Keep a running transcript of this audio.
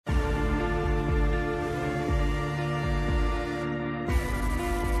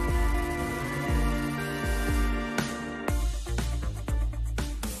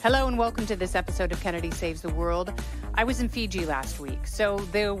Hello and welcome to this episode of Kennedy Saves the World. I was in Fiji last week, so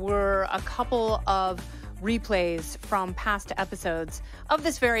there were a couple of replays from past episodes of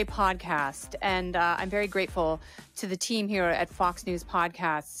this very podcast, and I'm very grateful to the team here at Fox News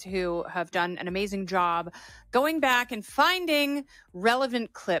Podcasts who have done an amazing job going back and finding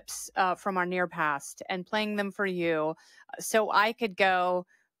relevant clips from our near past and playing them for you so I could go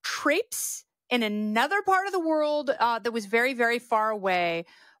traipse in another part of the world that was very, very far away.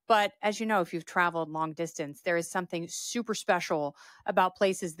 But as you know, if you've traveled long distance, there is something super special about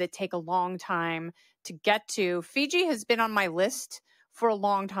places that take a long time to get to. Fiji has been on my list for a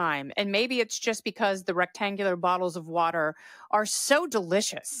long time, and maybe it's just because the rectangular bottles of water are so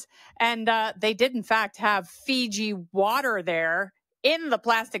delicious. And they did, in fact, have Fiji water there in the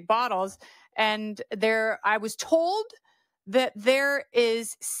plastic bottles. And I was told that there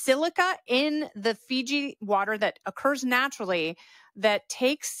is silica in the Fiji water that occurs naturally that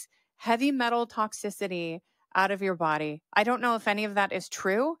takes heavy metal toxicity out of your body. I don't know if any of that is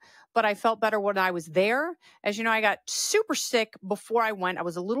true, but I felt better when I was there. As you know, I got super sick before I went. I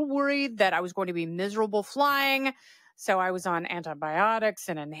was a little worried that I was going to be miserable flying. So I was on antibiotics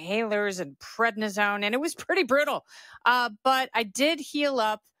and inhalers and prednisone, and it was pretty brutal. But I did heal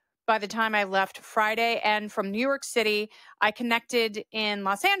up by the time I left Friday. And from New York City, I connected in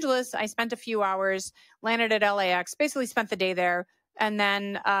Los Angeles. I spent a few hours, landed at LAX, basically spent the day there. And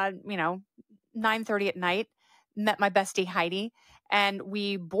then, 9:30 at night, met my bestie Heidi, and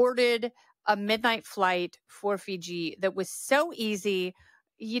we boarded a midnight flight for Fiji that was so easy.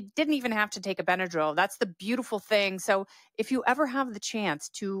 You didn't even have to take a Benadryl. That's the beautiful thing. So if you ever have the chance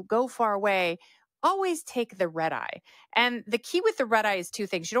to go far away, always take the red eye. And the key with the red eye is two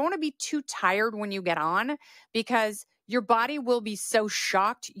things. You don't want to be too tired when you get on because your body will be so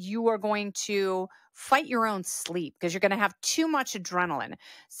shocked you are going to fight your own sleep because you're going to have too much adrenaline.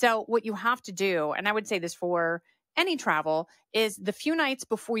 So what you have to do, and I would say this for any travel, is the few nights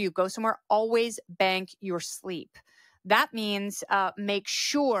before you go somewhere, always bank your sleep. That means make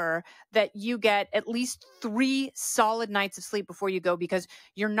sure that you get at least 3 solid nights of sleep before you go because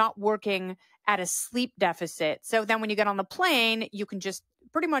you're not working at a sleep deficit. So then when you get on the plane, you can just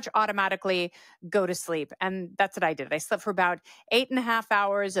pretty much automatically go to sleep. And that's what I did. I slept for about 8.5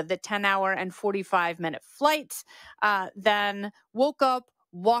 hours of the 10-hour and 45-minute flight, then woke up,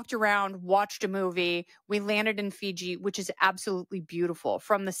 walked around, watched a movie. We landed in Fiji, which is absolutely beautiful.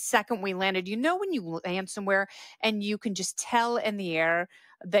 From the second we landed, you know when you land somewhere and you can just tell in the air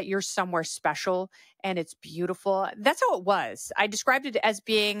that you're somewhere special and it's beautiful. That's how it was. I described it as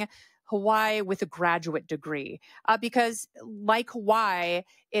being Hawaii with a graduate degree because like Hawaii,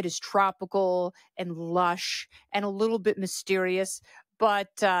 it is tropical and lush and a little bit mysterious, but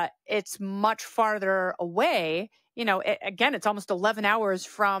it's much farther away. You know, again, it's almost 11 hours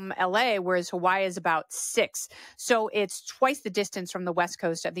from LA, whereas Hawaii is about 6. So it's twice the distance from the West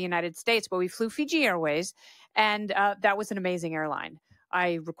Coast of the United States, but we flew Fiji Airways, and that was an amazing airline.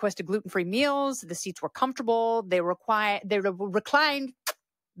 I requested gluten-free meals. The seats were comfortable. They reclined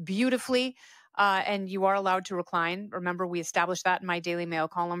beautifully, and you are allowed to recline. Remember, we established that in my Daily Mail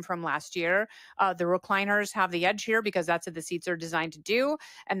column from last year. The recliners have the edge here because that's what the seats are designed to do,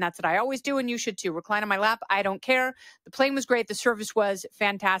 and that's what I always do, and you should too. Recline on my lap. I don't care. The plane was great. The service was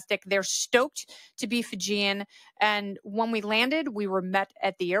fantastic. They're stoked to be Fijian, and when we landed, we were met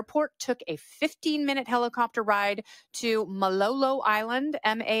at the airport, took a 15-minute helicopter ride to Malolo Island,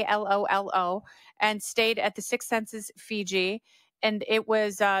 Malolo, and stayed at the Six Senses Fiji. And it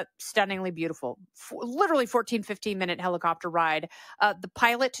was stunningly beautiful. Literally 14, 15-minute helicopter ride. The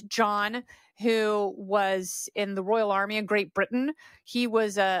pilot, John, who was in the Royal Army in Great Britain, he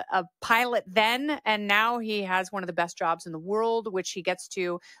was a pilot then, and now he has one of the best jobs in the world, which he gets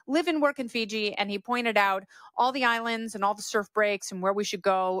to live and work in Fiji. And he pointed out all the islands and all the surf breaks and where we should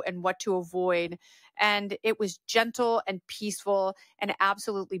go and what to avoid. And it was gentle and peaceful and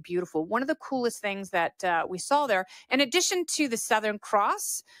absolutely beautiful. One of the coolest things that we saw there, in addition to the Southern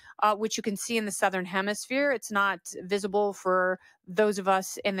Cross, which you can see in the Southern Hemisphere, it's not visible for those of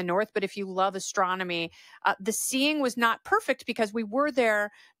us in the North, but if you love astronomy, the seeing was not perfect because we were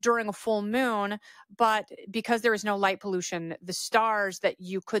there during a full moon, but because there is no light pollution, the stars that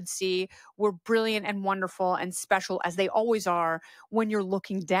you could see were brilliant and wonderful and special, as they always are when you're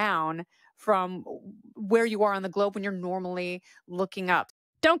looking down from where you are on the globe when you're normally looking up.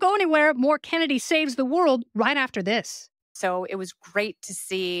 Don't go anywhere. More Kennedy Saves the World right after this. So it was great to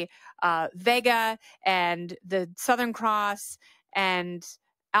see Vega and the Southern Cross and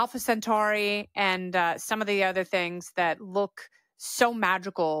Alpha Centauri and some of the other things that look so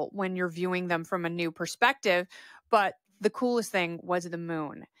magical when you're viewing them from a new perspective. But the coolest thing was the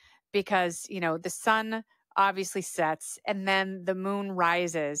moon. because, the sun obviously sets and then the moon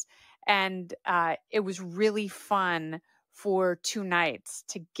rises. And it was really fun for 2 nights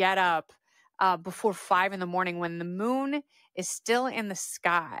to get up before 5 in the morning when the moon is still in the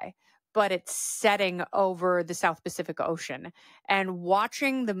sky, but it's setting over the South Pacific Ocean. And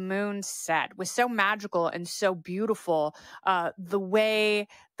watching the moon set was so magical and so beautiful. The way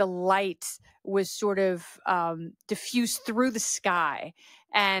the light was sort of diffused through the sky,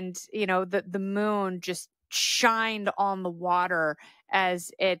 and the moon just shined on the water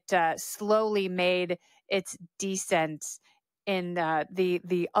as it slowly made its descent in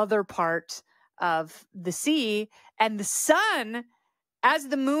the other part of the sea. And the sun, as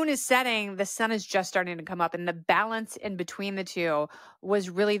the moon is setting, the sun is just starting to come up, and the balance in between the two was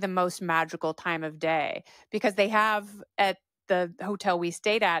really the most magical time of day, because they have, at the hotel we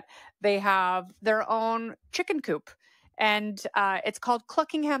stayed at, they have their own chicken coop, and it's called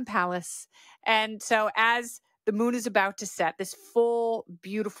Cluckingham Palace. And so as the moon is about to set, this full,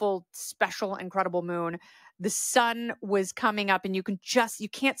 beautiful, special, incredible moon, the sun was coming up, and you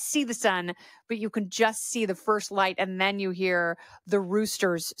can't see the sun, but you can just see the first light. And then you hear the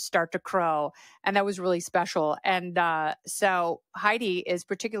roosters start to crow. And that was really special. And so Heidi is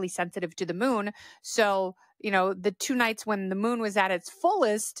particularly sensitive to the moon. So, the 2 nights when the moon was at its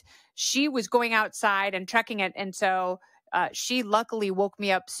fullest, she was going outside and checking it. And so she luckily woke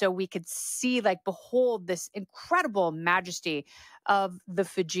me up so we could see, behold this incredible majesty of the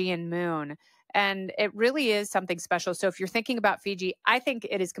Fijian moon. And it really is something special. So if you're thinking about Fiji, I think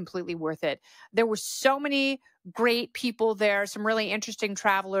it is completely worth it. There were so many great people there, some really interesting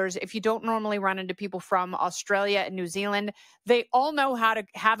travelers. If you don't normally run into people from Australia and New Zealand, they all know how to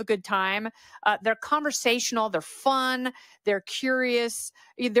have a good time. They're conversational, they're fun, they're curious.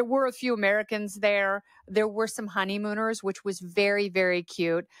 There were a few Americans there. There were some honeymooners, which was very, very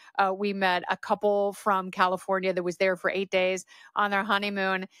cute. We met a couple from California that was there for 8 days on their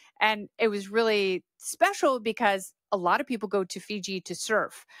honeymoon. And it was really special because a lot of people go to Fiji to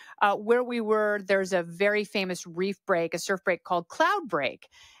surf. Where we were, there's a very famous reef break, a surf break called Cloud Break.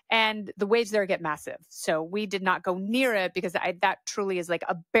 And the waves there get massive. So we did not go near it because that truly is like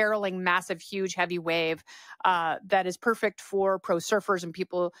a barreling, massive, huge, heavy wave that is perfect for pro surfers and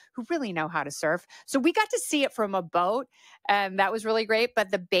people who really know how to surf. So we got to see it from a boat, and that was really great. But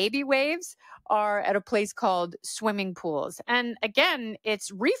the baby waves are at a place called Swimming Pools. And again,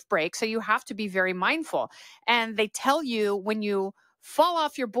 it's reef break, so you have to be very mindful. And they tell you when you fall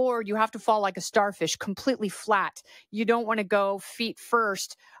off your board, you have to fall like a starfish, completely flat. You don't want to go feet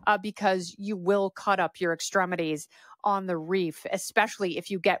first because you will cut up your extremities on the reef, especially if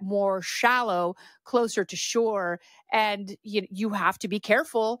you get more shallow, closer to shore. And you have to be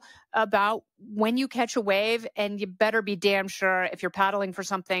careful about when you catch a wave, and you better be damn sure if you're paddling for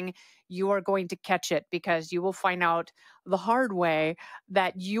something, you are going to catch it, because you will find out the hard way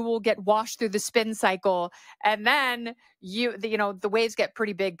that you will get washed through the spin cycle. And then the waves get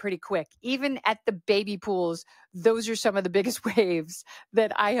pretty big pretty quick. Even at the baby pools, those are some of the biggest waves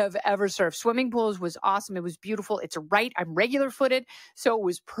that I have ever surfed. Swimming Pools was awesome. It was beautiful. It's right. I'm regular footed, so it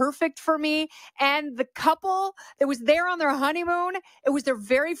was perfect for me. And the couple that was there on their honeymoon, it was their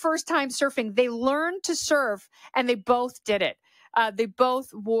very first time surfing. They learned to surf, and they both did it. They both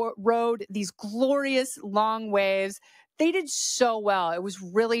rode these glorious long waves. They did so well. It was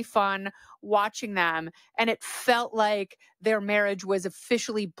really fun watching them. And it felt like their marriage was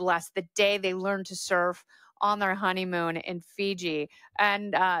officially blessed the day they learned to surf on their honeymoon in Fiji.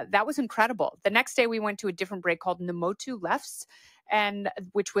 And that was incredible. The next day we went to a different break called Namotu Lefts, and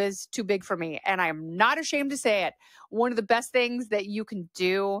which was too big for me. And I am not ashamed to say it. One of the best things that you can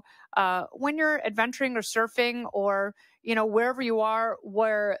do when you're adventuring or surfing, or wherever you are,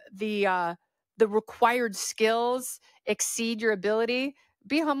 where the required skills exceed your ability,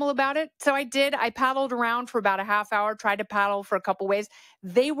 be humble about it. So I did. I paddled around for about a half hour, tried to paddle for a couple ways.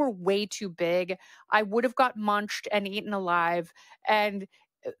 They were way too big. I would have got munched and eaten alive. And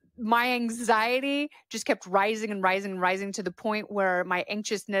my anxiety just kept rising and rising and rising to the point where my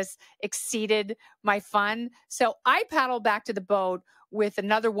anxiousness exceeded my fun. So I paddled back to the boat with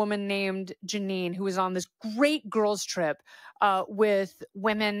another woman named Janine, who was on this great girls trip with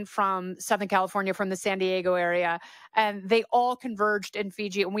women from Southern California, from the San Diego area. And they all converged in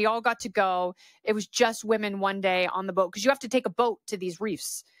Fiji, and we all got to go. It was just women one day on the boat, because you have to take a boat to these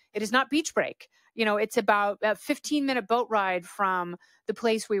reefs. It is not beach break. It's about a 15-minute boat ride from the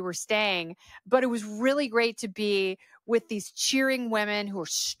place we were staying. But it was really great to be with these cheering women who are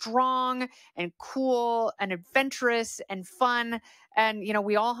strong and cool and adventurous and fun. And, you know,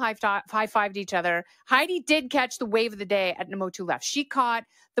 we all high-fived each other. Heidi did catch the wave of the day at Namotu Left. She caught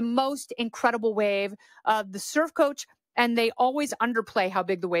the most incredible wave. The surf coach, and they always underplay how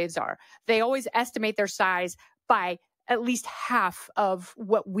big the waves are. They always estimate their size by at least half of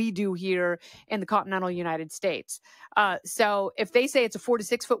what we do here in the continental United States. So if they say it's a 4 to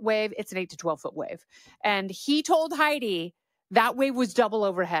 6 foot wave, it's an 8 to 12 foot wave. And he told Heidi that wave was double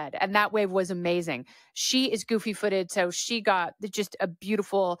overhead, and that wave was amazing. She is goofy footed, so she got just a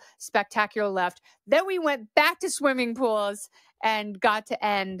beautiful, spectacular left. Then we went back to swimming pools and got to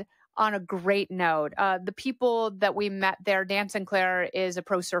end on a great note. The people that we met there, Dan Sinclair is a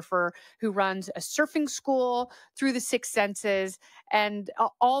pro surfer who runs a surfing school through the Six Senses, and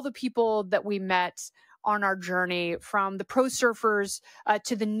all the people that we met on our journey, from the pro surfers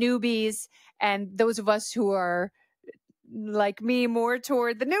to the newbies, and those of us who are like me, more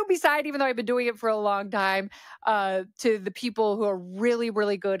toward the newbie side, even though I've been doing it for a long time, to the people who are really,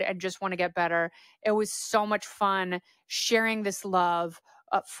 really good and just want to get better. It was so much fun sharing this love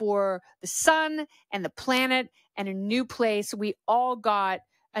for the sun and the planet and a new place. We all got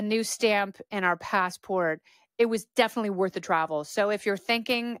a new stamp in our passport. It was definitely worth the travel. So if you're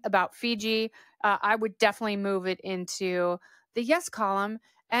thinking about Fiji, I would definitely move it into the yes column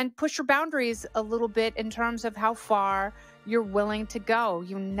and push your boundaries a little bit in terms of how far you're willing to go.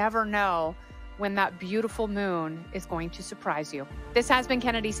 You never know when that beautiful moon is going to surprise you. This has been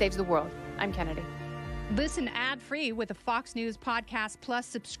Kennedy Saves the World. I'm Kennedy. Listen ad-free with a Fox News Podcast Plus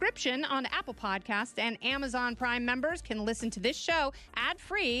subscription on Apple Podcasts, and Amazon Prime members can listen to this show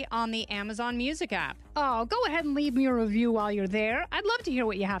ad-free on the Amazon Music app. Oh, go ahead and leave me a review while you're there. I'd love to hear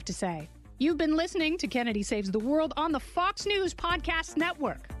what you have to say. You've been listening to Kennedy Saves the World on the Fox News Podcast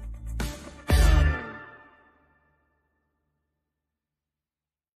Network.